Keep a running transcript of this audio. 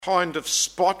kind of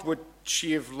spot would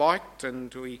she have liked,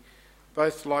 and we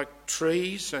both liked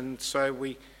trees, and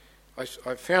so I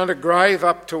found a grave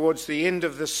up towards the end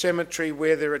of the cemetery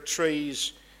where there are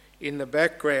trees in the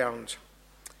background.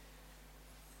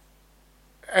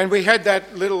 And we had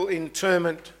that little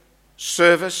interment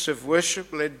service of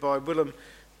worship led by Willem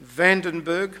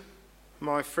Vandenberg,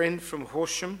 my friend from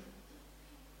Horsham.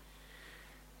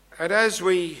 And as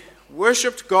we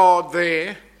worshipped God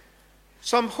there,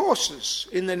 some horses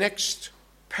in the next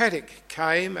paddock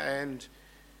came and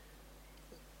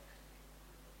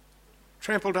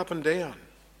trampled up and down,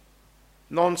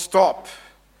 non-stop,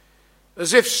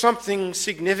 as if something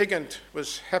significant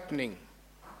was happening.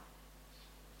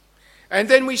 And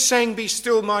then we sang "Be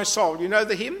Still My Soul." You know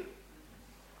the hymn?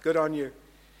 Good on you.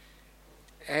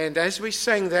 And as we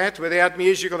sang that without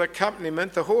musical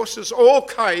accompaniment, the horses all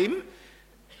came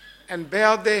and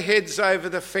bowed their heads over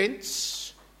the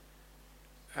fence,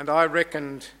 and I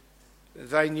reckoned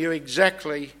they knew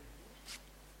exactly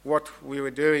what we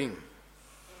were doing.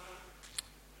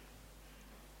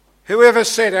 Whoever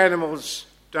said animals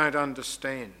don't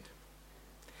understand?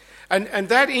 And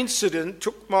that incident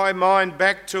took my mind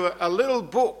back to a little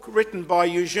book written by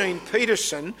Eugene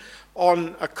Peterson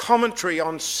on a commentary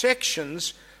on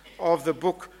sections of the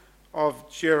book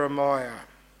of Jeremiah.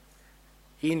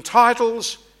 He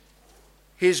entitles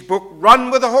his book "Run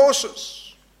with the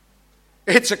Horses."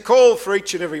 It's a call for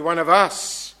each and every one of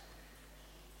us.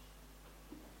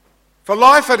 For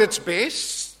life at its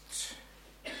best,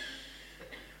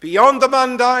 beyond the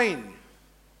mundane,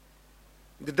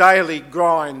 the daily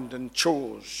grind and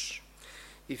chores.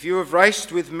 If you have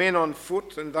raced with men on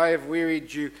foot and they have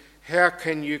wearied you, how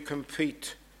can you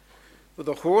compete with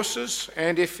the horses?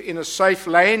 And if in a safe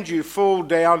land you fall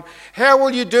down, how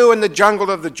will you do in the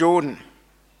jungle of the Jordan?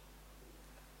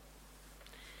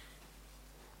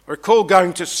 I recall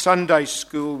going to Sunday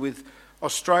school with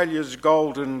Australia's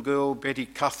golden girl, Betty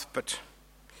Cuthbert.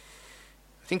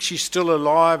 I think she's still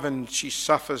alive and she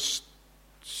suffers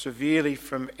severely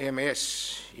from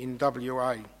MS in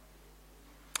WA.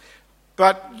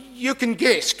 But you can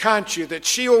guess, can't you, that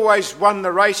she always won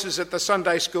the races at the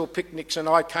Sunday school picnics and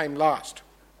I came last.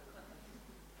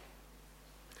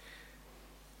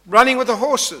 Running with the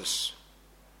horses.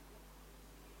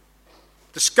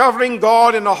 Discovering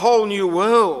God in a whole new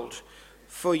world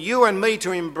for you and me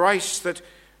to embrace, that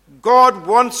God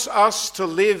wants us to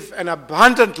live an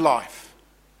abundant life.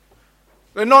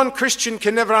 The non-Christian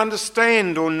can never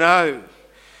understand or know.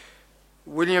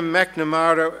 William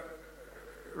McNamara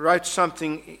wrote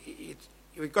something,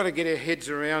 we've got to get our heads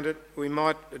around it. We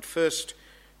might at first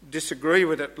disagree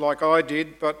with it like I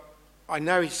did, but I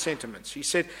know his sentiments. He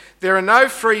said, "There are no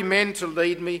free men to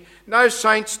lead me, no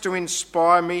saints to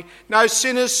inspire me, no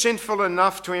sinners sinful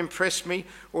enough to impress me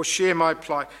or share my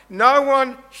plight, no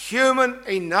one human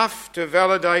enough to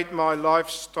validate my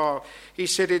lifestyle." He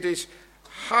said, It is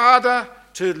hard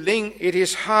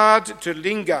to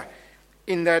linger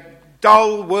in that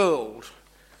dull world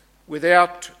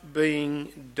without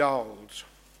being dulled.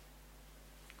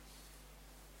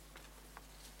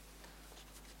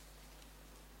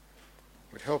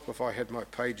 It would help if I had my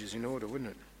pages in order, wouldn't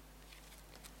it?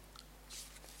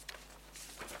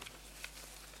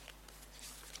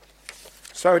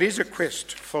 So it is a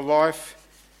quest for life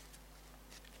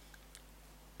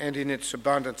and in its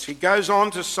abundance. He goes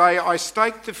on to say, "I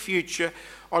stake the future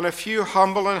on a few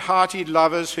humble and hearty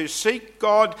lovers who seek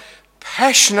God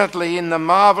passionately in the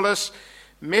marvellous,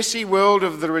 messy world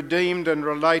of the redeemed and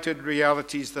related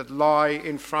realities that lie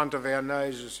in front of our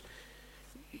noses."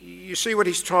 You see what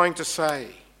he's trying to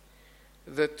say?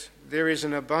 That there is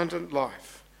an abundant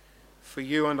life for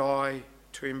you and I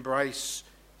to embrace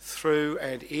through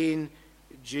and in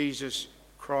Jesus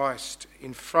Christ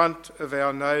in front of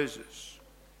our noses.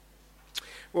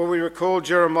 Well, we recall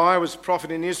Jeremiah was a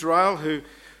prophet in Israel who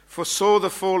foresaw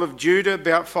the fall of Judah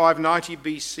about 590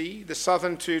 BC, the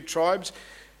southern two tribes.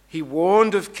 He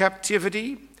warned of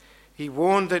captivity. He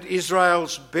warned that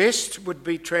Israel's best would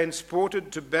be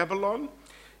transported to Babylon.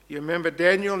 You remember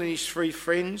Daniel and his three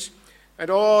friends, and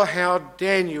oh, how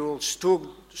Daniel stood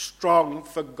strong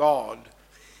for God.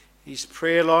 His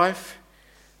prayer life,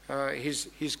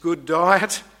 his good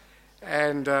diet,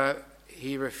 and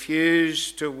he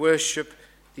refused to worship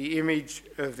the image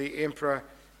of the emperor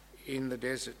in the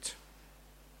desert.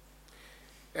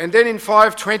 And then in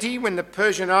 520, when the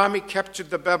Persian army captured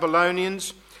the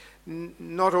Babylonians,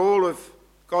 not all of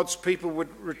God's people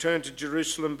would return to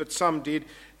Jerusalem, but some did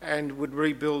and would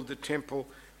rebuild the temple.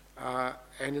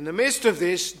 And in the midst of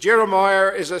this,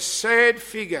 Jeremiah is a sad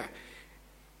figure.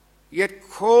 yet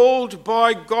called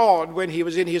by God when he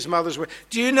was in his mother's womb.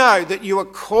 Do you know that you were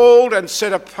called and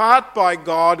set apart by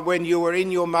God when you were in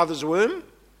your mother's womb?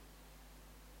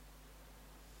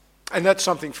 And that's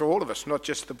something for all of us, not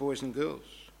just the boys and girls.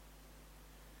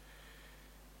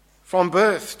 From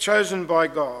birth, chosen by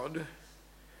God.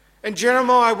 And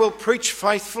Jeremiah will preach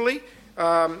faithfully.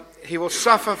 He will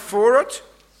suffer for it.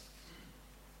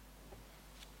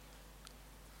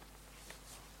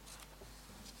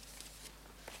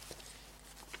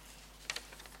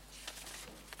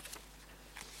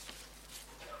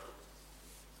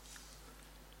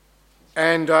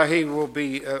 And he will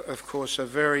be, of course, a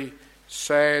very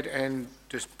sad and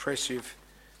depressive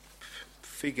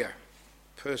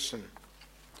person.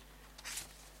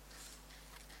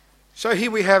 So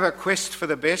here we have a quest for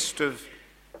the best of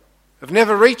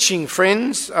never reaching,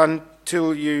 friends,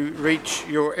 until you reach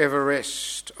your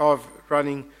Everest, of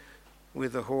running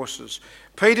with the horses.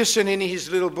 Peterson, in his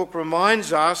little book,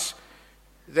 reminds us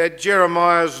that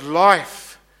Jeremiah's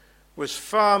life was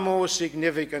far more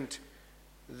significant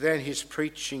than his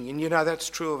preaching. And you know that's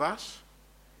true of us.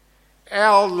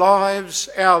 Our lives,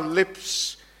 our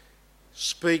lips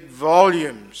speak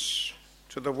volumes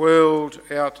to the world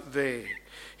out there.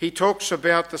 He talks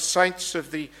about the saints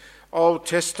of the Old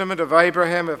Testament, of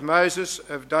Abraham, of Moses,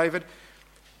 of David,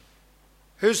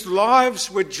 whose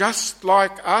lives were just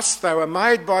like us. They were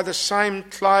made by the same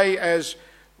clay as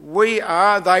we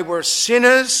are. They were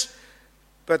sinners,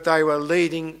 but they were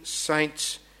leading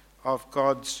saints of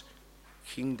God's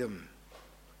kingdom.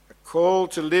 A call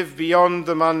to live beyond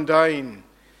the mundane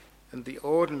and the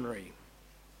ordinary.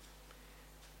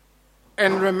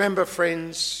 And remember,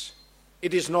 friends,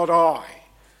 it is not I,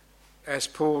 as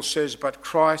Paul says, but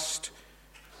Christ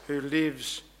who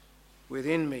lives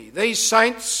within me. These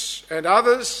saints and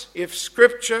others, if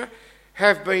Scripture,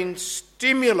 have been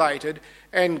stimulated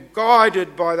and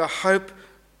guided by the hope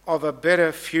of a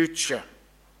better future.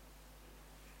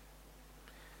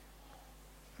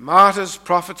 Martyrs,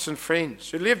 prophets and friends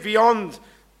who live beyond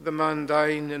the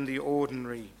mundane and the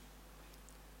ordinary,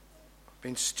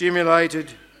 been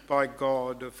stimulated by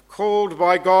God, have called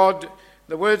by God.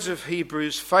 The words of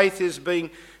Hebrews, faith is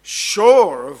being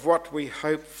sure of what we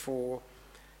hope for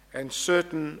and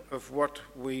certain of what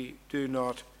we do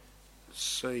not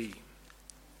see.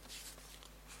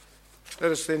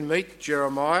 Let us then meet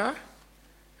Jeremiah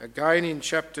again in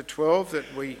chapter 12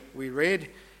 that we read.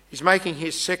 He's making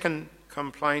his second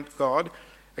complaint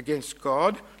against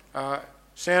God.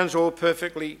 Sounds all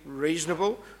perfectly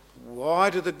reasonable. Why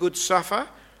do the good suffer?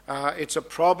 It's a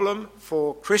problem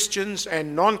for Christians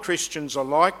and non-Christians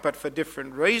alike, but for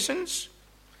different reasons.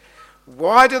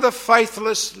 Why do the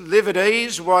faithless live at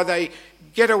ease? Why they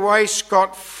get away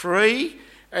scot-free?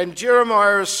 And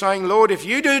Jeremiah is saying, Lord, if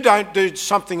you don't do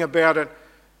something about it,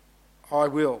 I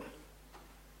will.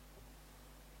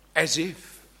 As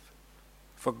if.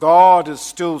 For God is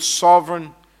still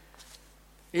sovereign.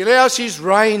 He allows his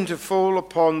rain to fall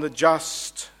upon the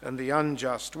just and the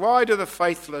unjust. Why do the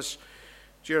faithless,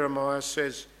 Jeremiah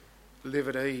says, live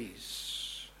at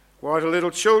ease? Why do little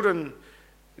children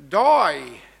die?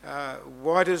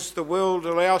 Why does the world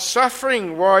allow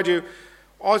suffering? Why do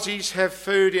Aussies have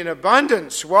food in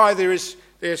abundance? Why there's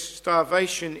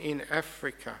starvation in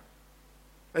Africa?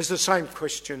 There's the same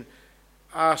question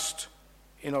asked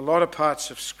in a lot of parts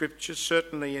of Scripture,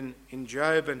 certainly in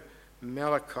Job and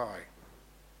Malachi.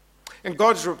 And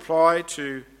God's reply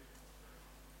to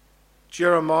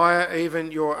Jeremiah,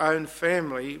 even your own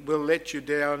family will let you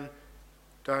down,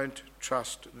 don't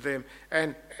trust them.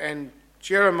 And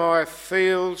Jeremiah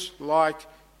feels like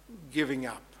giving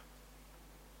up.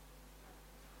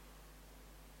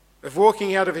 Of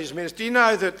walking out of his ministry. Do you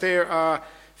know that there are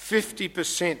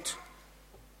 50%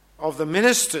 of the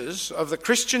ministers of the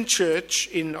Christian church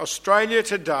in Australia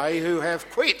today who have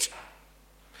quit,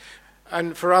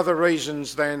 and for other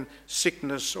reasons than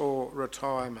sickness or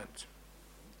retirement?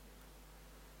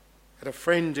 I had a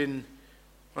friend in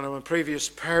one of my previous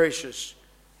parishes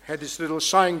had this little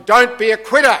saying, don't be a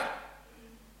quitter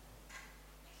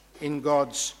in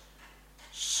God's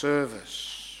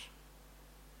service.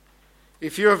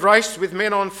 If you have raced with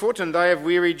men on foot and they have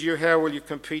wearied you, how will you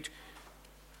compete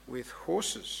with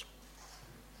horses?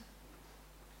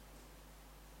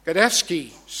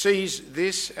 Gadafsky sees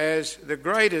this as the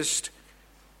greatest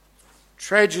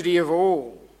tragedy of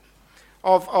all,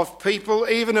 of people,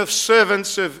 even of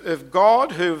servants of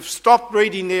God, who've stopped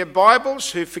reading their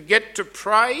Bibles, who forget to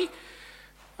pray.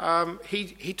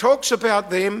 He talks about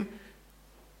them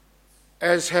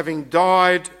as having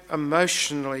died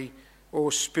emotionally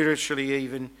or spiritually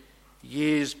even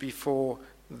years before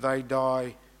they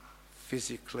die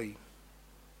physically.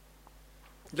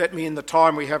 Let me, in the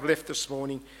time we have left this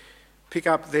morning, pick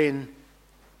up then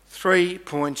 3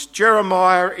 points.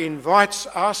 Jeremiah invites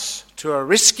us to a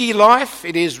risky life.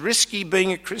 It is risky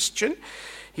being a Christian.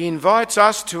 He invites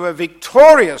us to a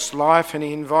victorious life, and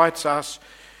he invites us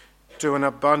to an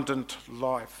abundant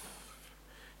life.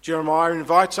 Jeremiah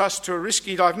invites us to a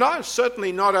risky life. No,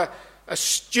 certainly not a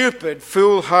stupid,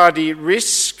 foolhardy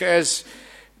risk as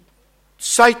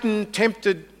Satan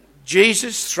tempted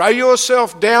Jesus. Throw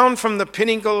yourself down from the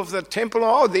pinnacle of the temple.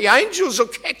 Oh, the angels will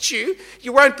catch you.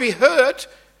 You won't be hurt,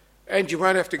 and you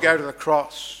won't have to go to the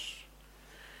cross.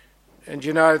 And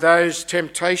you know, those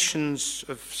temptations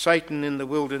of Satan in the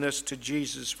wilderness to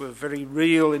Jesus were very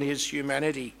real in his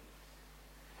humanity.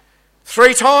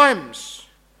 3 times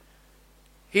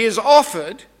he is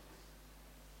offered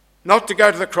not to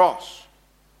go to the cross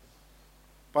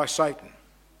by Satan.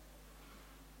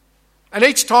 And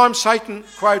each time Satan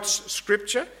quotes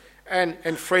Scripture,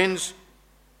 and friends,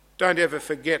 don't ever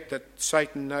forget that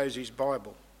Satan knows his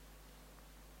Bible.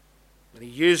 And he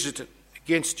uses it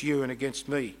against you and against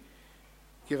me,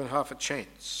 given half a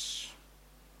chance.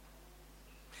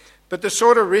 But the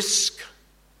sort of risk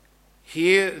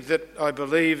here that I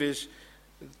believe is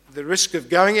the risk of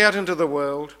going out into the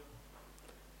world,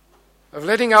 of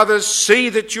letting others see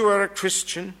that you are a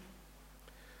Christian,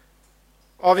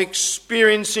 of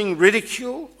experiencing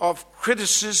ridicule, of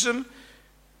criticism,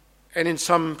 and in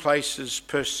some places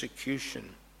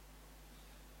persecution.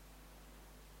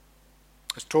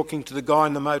 I was talking to the guy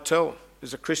in the motel,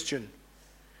 who's a Christian.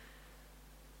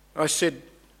 I said,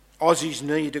 Aussies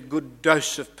need a good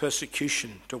dose of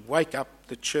persecution to wake up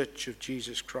the Church of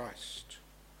Jesus Christ.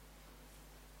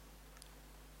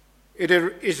 It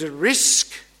is a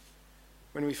risk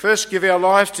when we first give our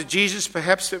lives to Jesus,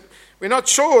 perhaps, that we're not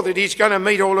sure that he's going to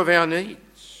meet all of our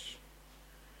needs.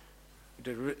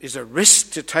 It is a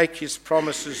risk to take his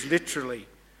promises literally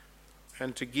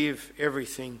and to give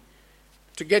everything,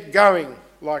 to get going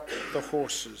like the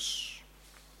horses.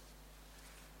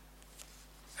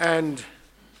 And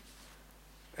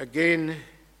again,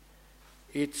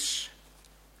 it's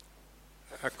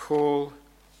a call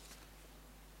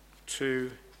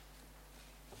to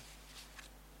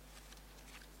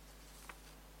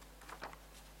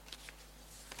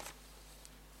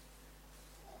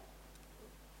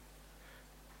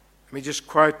let me just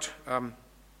quote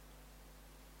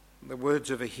the words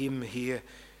of a hymn here.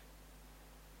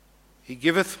 He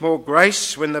giveth more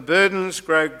grace when the burdens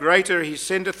grow greater. He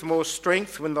sendeth more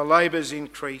strength when the labours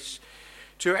increase.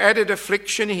 To added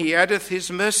affliction he addeth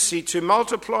his mercy. To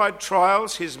multiplied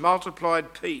trials his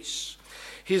multiplied peace.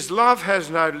 His love has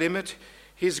no limit.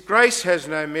 His grace has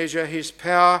no measure. His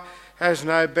power has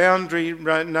no boundary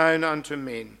known unto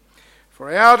men.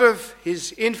 For out of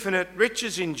his infinite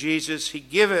riches in Jesus he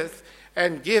giveth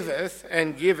and giveth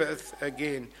and giveth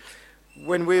again.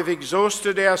 When we've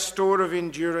exhausted our store of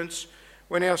endurance,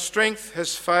 when our strength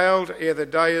has failed ere the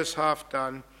day is half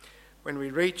done, when we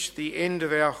reach the end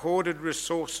of our hoarded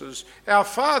resources, our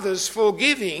Father's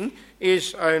forgiving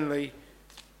is only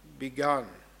begun.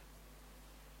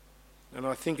 And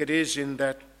I think it is in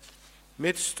that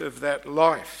midst of that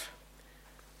life,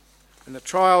 when the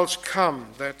trials come,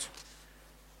 that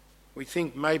we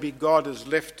think maybe God has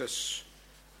left us,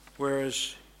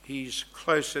 whereas he's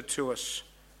closer to us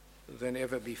than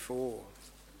ever before.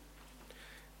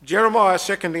 Jeremiah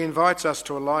secondly invites us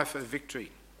to a life of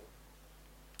victory.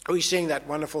 We sing that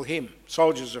wonderful hymn,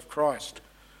 Soldiers of Christ,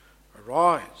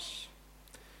 arise.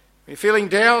 When you're feeling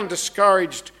down,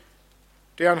 discouraged,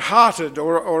 downhearted,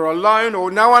 or alone,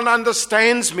 or no one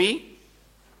understands me,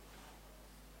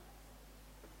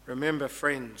 remember,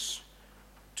 friends,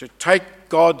 to take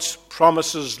God's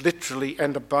promises literally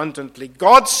and abundantly.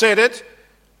 God said it,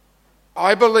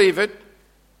 I believe it,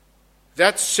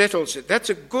 that settles it.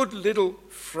 That's a good little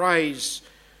phrase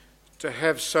to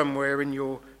have somewhere in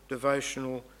your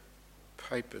devotional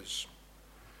papers.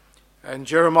 And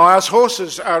Jeremiah's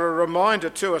horses are a reminder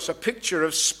to us, a picture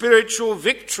of spiritual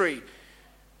victory.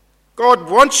 God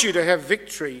wants you to have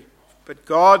victory, but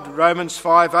God, Romans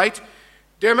 5:8,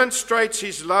 demonstrates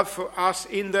his love for us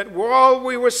in that while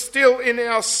we were still in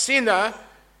our sinner,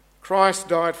 Christ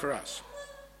died for us.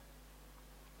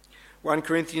 1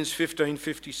 Corinthians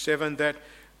 15:57, that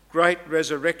great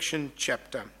resurrection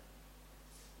chapter.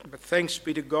 But thanks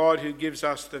be to God who gives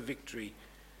us the victory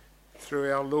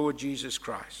through our Lord Jesus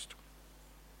Christ.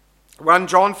 1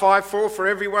 John 5:4, for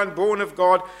everyone born of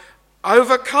God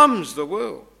overcomes the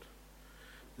world.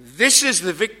 This is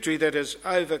the victory that has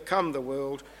overcome the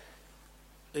world,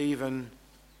 even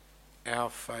our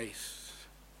faith.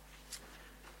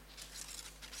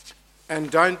 And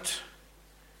don't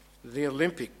the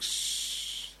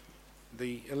Olympics,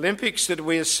 the Olympics that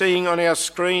we are seeing on our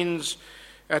screens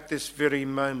at this very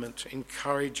moment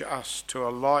encourage us to a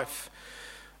life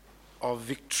of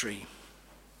victory.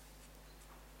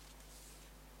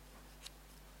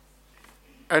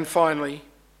 And finally,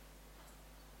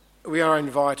 we are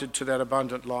invited to that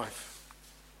abundant life.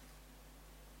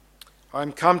 I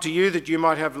am come to you that you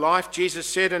might have life, Jesus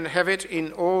said, and have it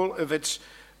in all of its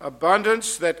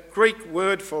abundance. That Greek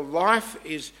word for life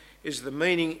is the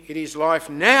meaning, it is life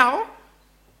now,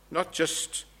 not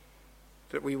just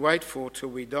that we wait for till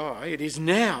we die. It is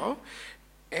now,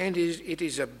 and it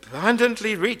is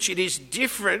abundantly rich. It is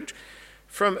different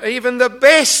from even the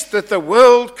best that the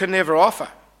world can ever offer.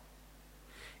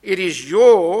 It is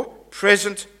your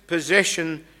present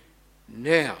possession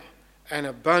now, an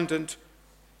abundant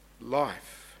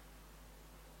life.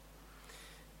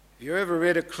 Have you ever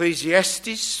read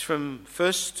Ecclesiastes from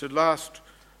first to last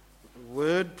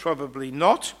word? Probably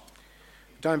not.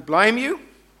 Don't blame you.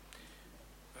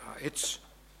 It's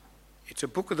a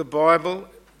book of the Bible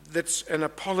that's an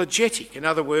apologetic. In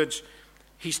other words,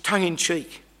 he's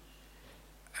tongue-in-cheek.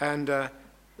 And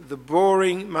the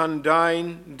boring,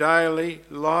 mundane, daily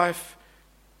life,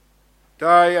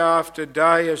 day after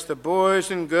day, as the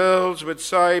boys and girls would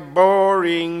say,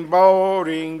 boring,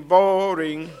 boring,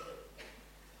 boring.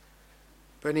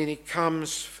 But then he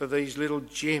comes for these little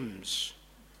gems.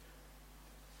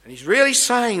 And he's really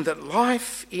saying that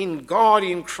life in God,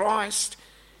 in Christ,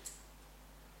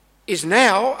 is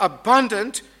now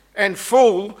abundant and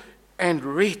full and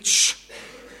rich,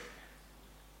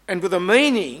 and with a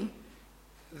meaning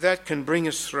that can bring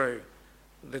us through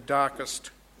the darkest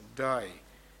day.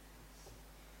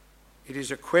 It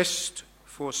is a quest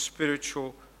for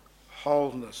spiritual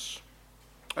wholeness.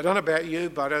 I don't know about you,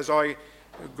 but as I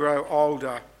grow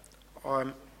older, I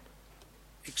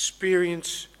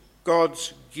experience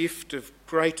God's gift of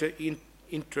greater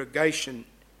integration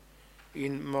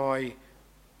in my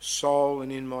soul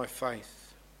and in my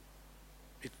faith.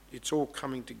 It's all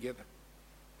coming together,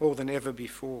 more than ever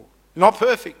before. Not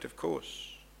perfect, of course.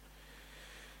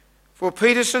 For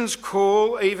Peterson's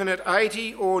call, even at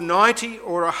 80 or 90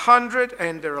 or 100,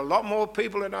 and there are a lot more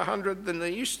people at 100 than there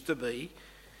used to be,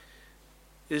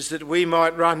 is that we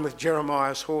might run with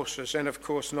Jeremiah's horses, and of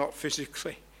course not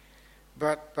physically,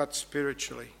 but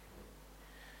spiritually.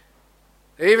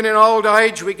 Even in old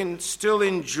age, we can still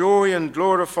enjoy and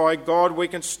glorify God. We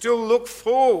can still look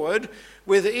forward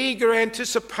with eager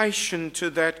anticipation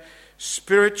to that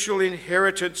spiritual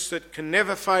inheritance that can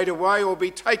never fade away or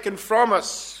be taken from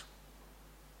us.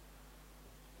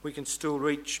 We can still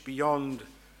reach beyond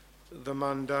the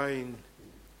mundane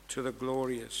to the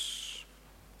glorious.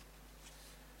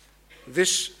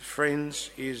 This,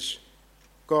 friends, is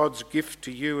God's gift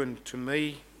to you and to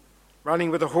me.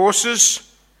 Running with the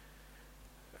horses,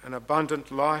 an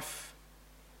abundant life,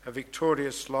 a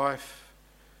victorious life,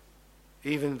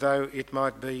 even though it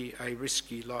might be a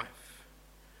risky life.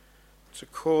 It's a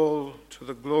call to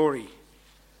the glory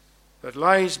that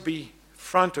lays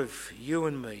befront of you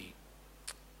and me,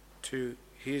 to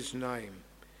his name,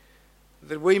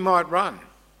 that we might run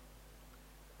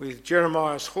with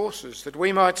Jeremiah's horses, that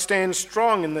we might stand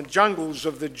strong in the jungles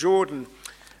of the Jordan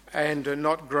and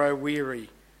not grow weary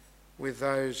with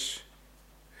those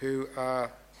who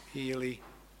are really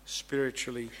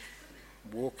spiritually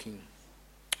walking.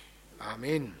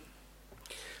 Amen.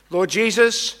 Lord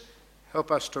Jesus, help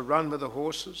us to run with the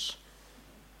horses.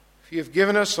 For you've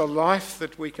given us a life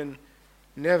that we can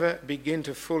never begin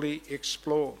to fully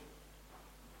explore.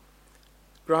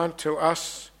 Grant to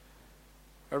us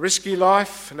a risky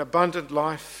life, an abundant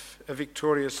life, a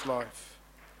victorious life.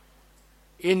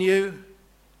 In you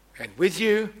and with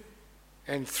you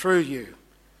and through you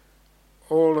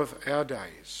all of our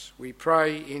days. We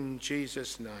pray in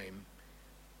Jesus' name.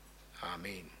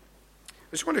 Amen.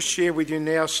 I just want to share with you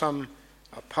now some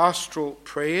pastoral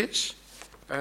prayers